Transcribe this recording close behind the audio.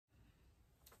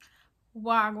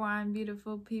Wagwan,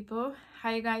 beautiful people.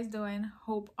 How you guys doing?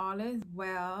 Hope all is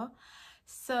well.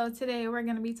 So today we're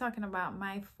gonna be talking about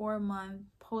my 4 month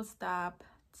post-op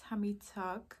tummy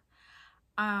tuck.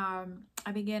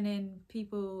 I've been getting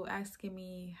people asking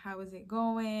me how is it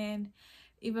going.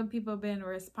 Even people been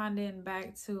responding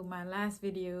back to my last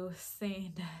video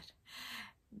saying that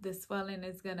the swelling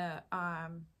is gonna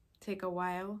take a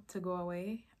while to go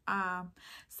away.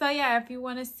 So yeah, if you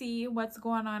want to see what's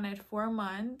going on at 4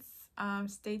 months,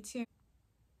 stay tuned.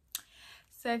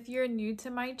 So if you're new to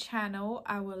my channel,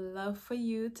 I would love for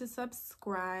you to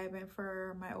subscribe, and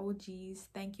for my OGs,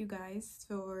 thank you guys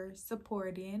for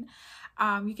supporting.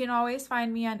 You can always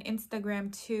find me on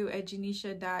Instagram too at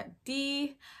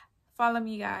janisha.d. Follow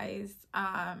me, guys.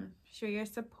 Show your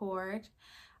support.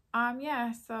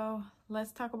 Yeah, so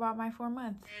let's talk about my 4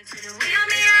 months.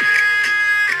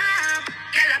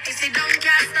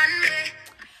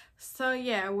 So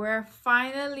yeah, we're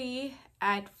finally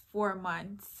at 4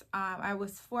 months. I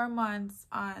was 4 months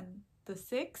on the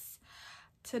 6th.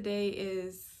 Today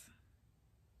is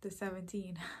the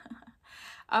 17th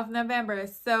of November.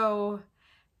 So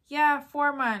yeah,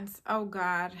 4 months. Oh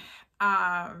God.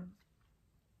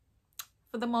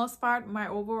 For the most part, my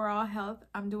overall health,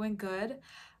 I'm doing good.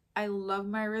 I love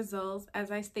my results. As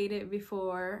I stated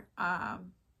before, I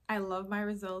love my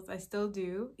results. I still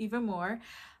do, even more.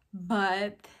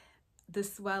 But the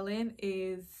swelling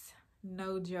is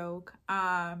no joke.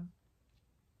 Other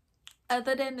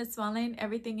than the swelling,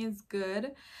 everything is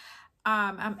good.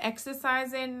 I'm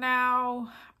exercising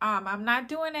now. I'm not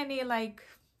doing any like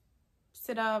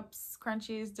sit-ups,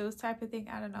 crunches, those type of thing.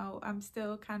 I don't know. I'm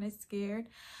still kind of scared.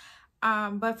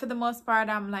 But for the most part,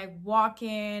 I'm like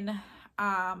walking.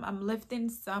 I'm lifting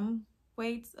some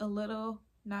weights a little,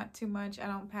 not too much. I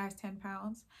don't pass 10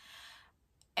 pounds.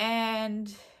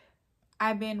 And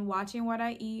I've been watching what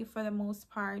I eat for the most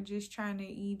part, just trying to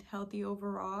eat healthy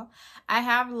overall. I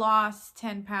have lost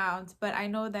 10 pounds, but I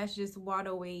know that's just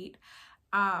water weight.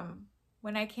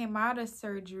 When I came out of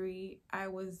surgery, I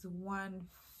was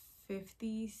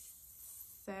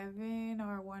 157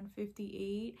 or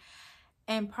 158.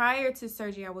 And prior to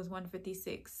surgery, I was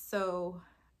 156. So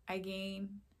I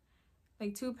gained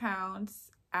like 2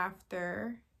 pounds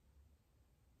after.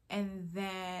 And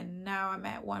then now I'm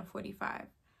at 145.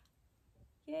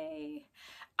 Yay.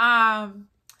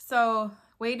 So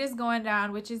weight is going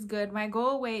down, which is good. My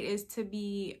goal weight is to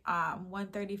be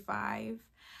 135.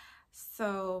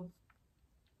 So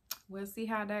we'll see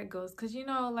how that goes. Because you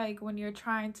know, like when you're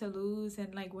trying to lose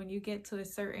and like when you get to a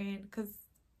certain, because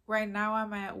right now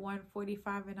I'm at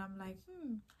 145 and I'm like,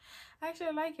 I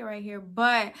actually like it right here,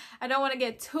 but I don't want to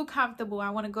get too comfortable. I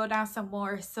want to go down some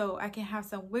more so I can have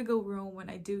some wiggle room when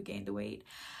I do gain the weight.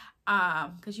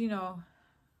 Because you know,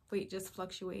 weight just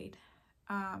fluctuate.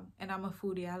 And I'm a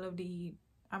foodie. I love to eat.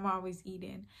 I'm always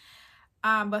eating.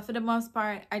 But for the most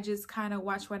part, I just kind of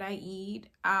watch what I eat.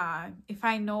 If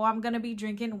I know I'm gonna be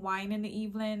drinking wine in the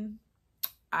evening,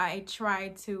 I try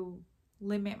to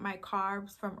limit my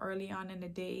carbs from early on in the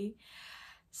day.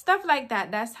 Stuff like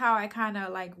that. That's how I kind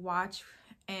of like watch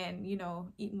and, you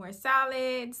know, eat more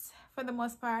salads for the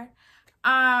most part.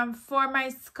 For my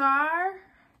scar,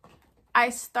 I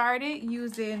started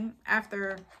using,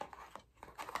 after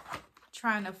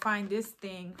trying to find this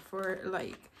thing for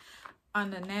like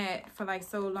on the net for like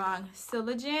so long,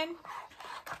 Silogen.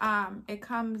 It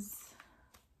comes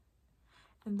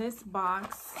in this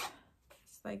box.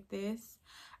 It's like this.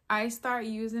 I start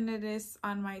using this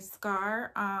on my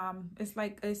scar. It's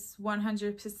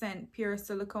 100% pure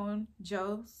silicone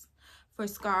gels for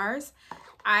scars.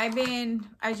 I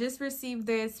just received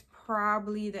this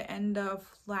probably the end of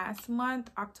last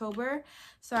month, October.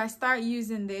 So I start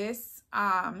using this.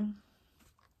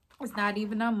 It's not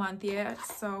even a month yet,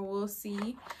 so we'll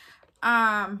see.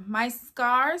 My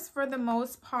scars for the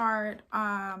most part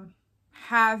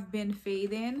have been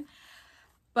fading,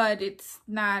 but it's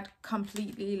not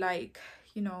completely like,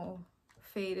 you know,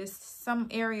 fade. Some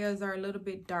areas are a little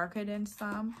bit darker than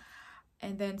some,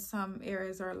 and then some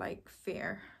areas are like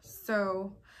fair.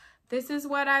 So this is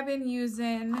what I've been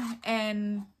using,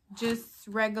 and just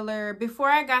regular. Before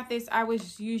I got this, I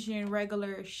was using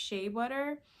regular shea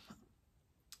butter.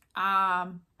 I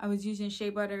was using shea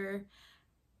butter.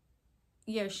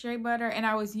 Yeah, shea butter, and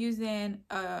I was using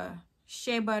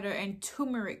shea butter and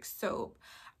turmeric soap,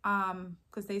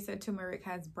 because they said turmeric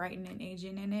has brightening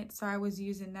agent in it. So I was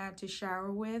using that to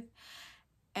shower with,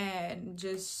 and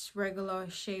just regular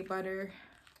shea butter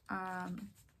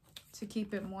to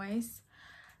keep it moist.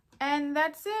 And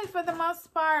that's it for the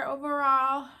most part.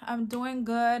 Overall, I'm doing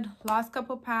good. Lost a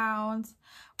couple pounds.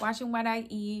 Watching what I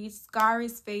eat. Scar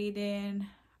is fading.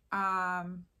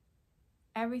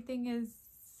 everything is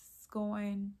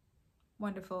going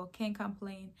wonderful, can't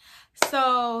complain.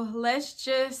 So let's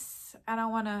just, I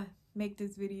don't want to make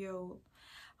this video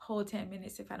whole 10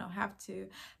 minutes if I don't have to.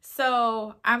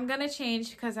 So I'm gonna change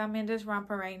because I'm in this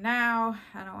romper right now.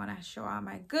 I don't want to show all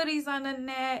my goodies on the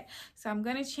net, so I'm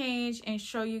gonna change and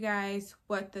show you guys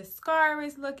what the scar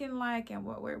is looking like and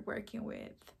what we're working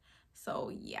with.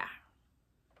 So yeah.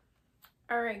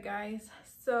 All right guys,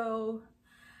 so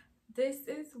this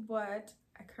is what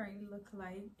I currently look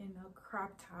like in a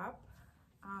crop top.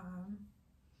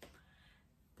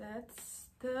 That's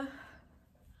the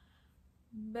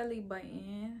belly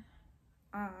button.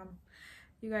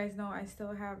 You guys know I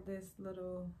still have this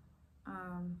little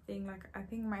thing, like I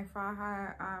think my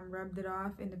faja rubbed it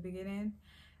off in the beginning,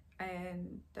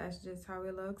 and that's just how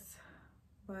it looks,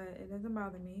 but it doesn't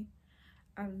bother me.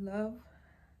 I love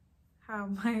how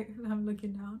my I'm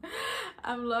looking down.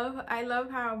 I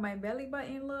love how my belly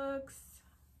button looks.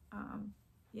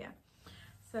 Yeah,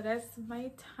 so that's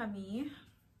my tummy.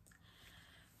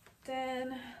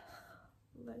 Then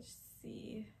let's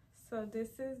see, so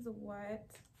this is what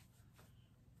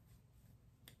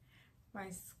my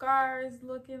scar is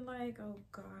looking like. Oh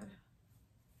god,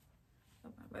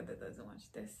 oh, my brother doesn't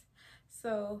watch this.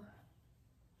 So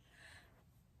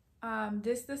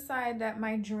this is the side that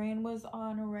my drain was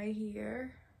on right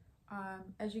here.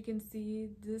 As you can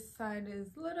see, this side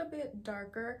is a little bit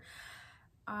darker,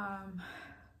 and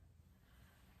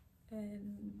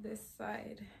this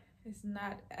side is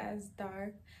not as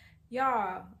dark,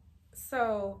 y'all.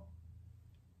 So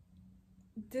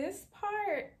this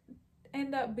part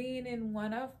end up being in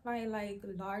one of my like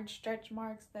large stretch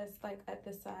marks that's like at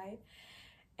the side,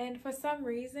 and for some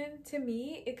reason to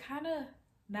me it kind of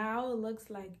now looks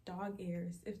like dog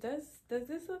ears. Does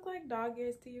this look like dog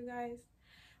ears to you guys?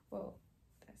 Well,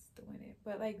 that's doing it,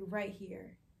 but like right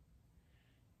here,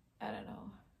 I don't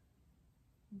know,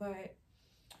 but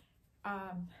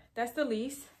that's the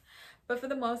least. But for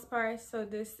the most part, so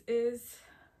this is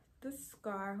the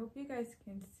scar. Hope you guys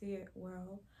can see it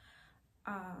well.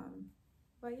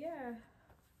 But yeah,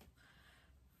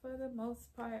 for the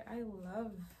most part, I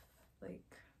love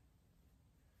like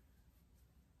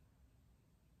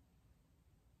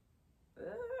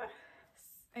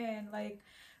and like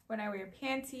when I wear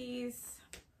panties,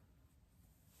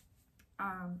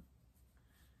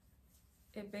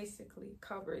 it basically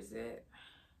covers it,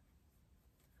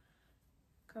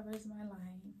 covers my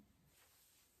line.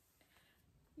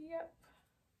 Yep.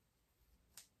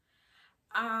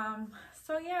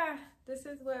 So yeah, this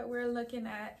is what we're looking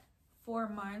at 4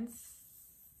 months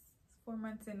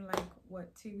in like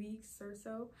what, 2 weeks or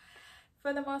so.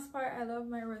 For the most part, I love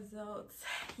my results.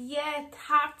 Yeah,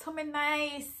 talk to me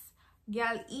nice,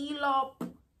 girl. Elop,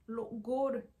 look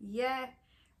good. Yeah,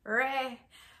 right.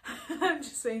 I'm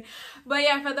just saying. But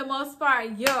yeah, for the most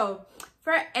part, yo,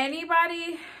 for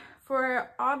anybody,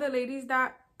 for all the ladies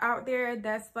that out there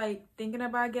that's like thinking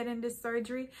about getting this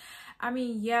surgery, I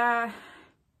mean, yeah,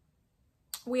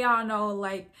 we all know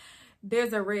like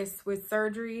there's a risk with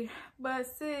surgery, but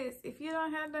sis, if you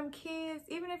don't have them kids,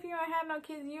 even if you don't have no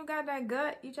kids, you got that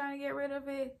gut, you trying to get rid of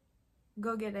it,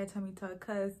 go get that tummy tuck.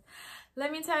 Because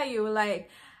let me tell you, like,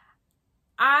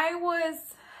 I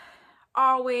was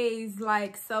always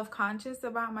like self-conscious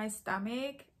about my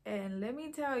stomach, and let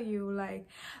me tell you, like,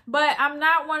 but I'm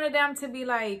not one of them to be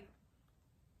like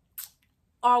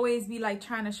always be like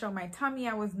trying to show my tummy.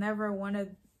 I was never one of,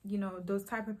 you know, those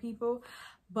type of people,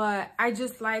 but I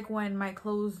just like when my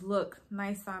clothes look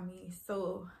nice on me.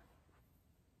 So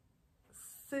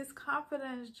sis,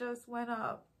 confidence just went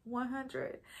up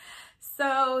 100.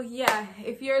 So yeah,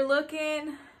 if you're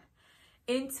looking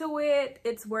into it,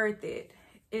 it's worth it.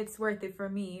 It's worth it for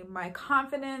me. My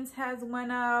confidence has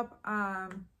went up.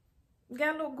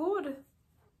 Gotta look good,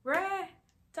 right?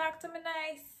 Talk to me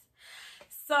nice.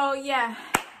 So yeah,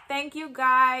 thank you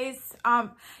guys.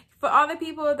 For all the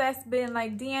people that's been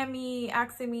like DM me,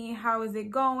 asking me how is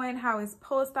it going, how is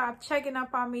post-op, checking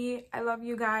up on me, I love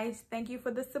you guys. Thank you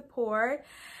for the support.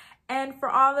 And for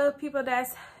all the people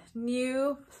that's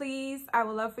new, please, I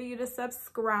would love for you to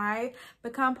subscribe,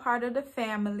 become part of the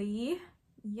family.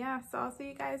 Yeah, so I'll see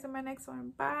you guys in my next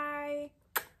one. Bye.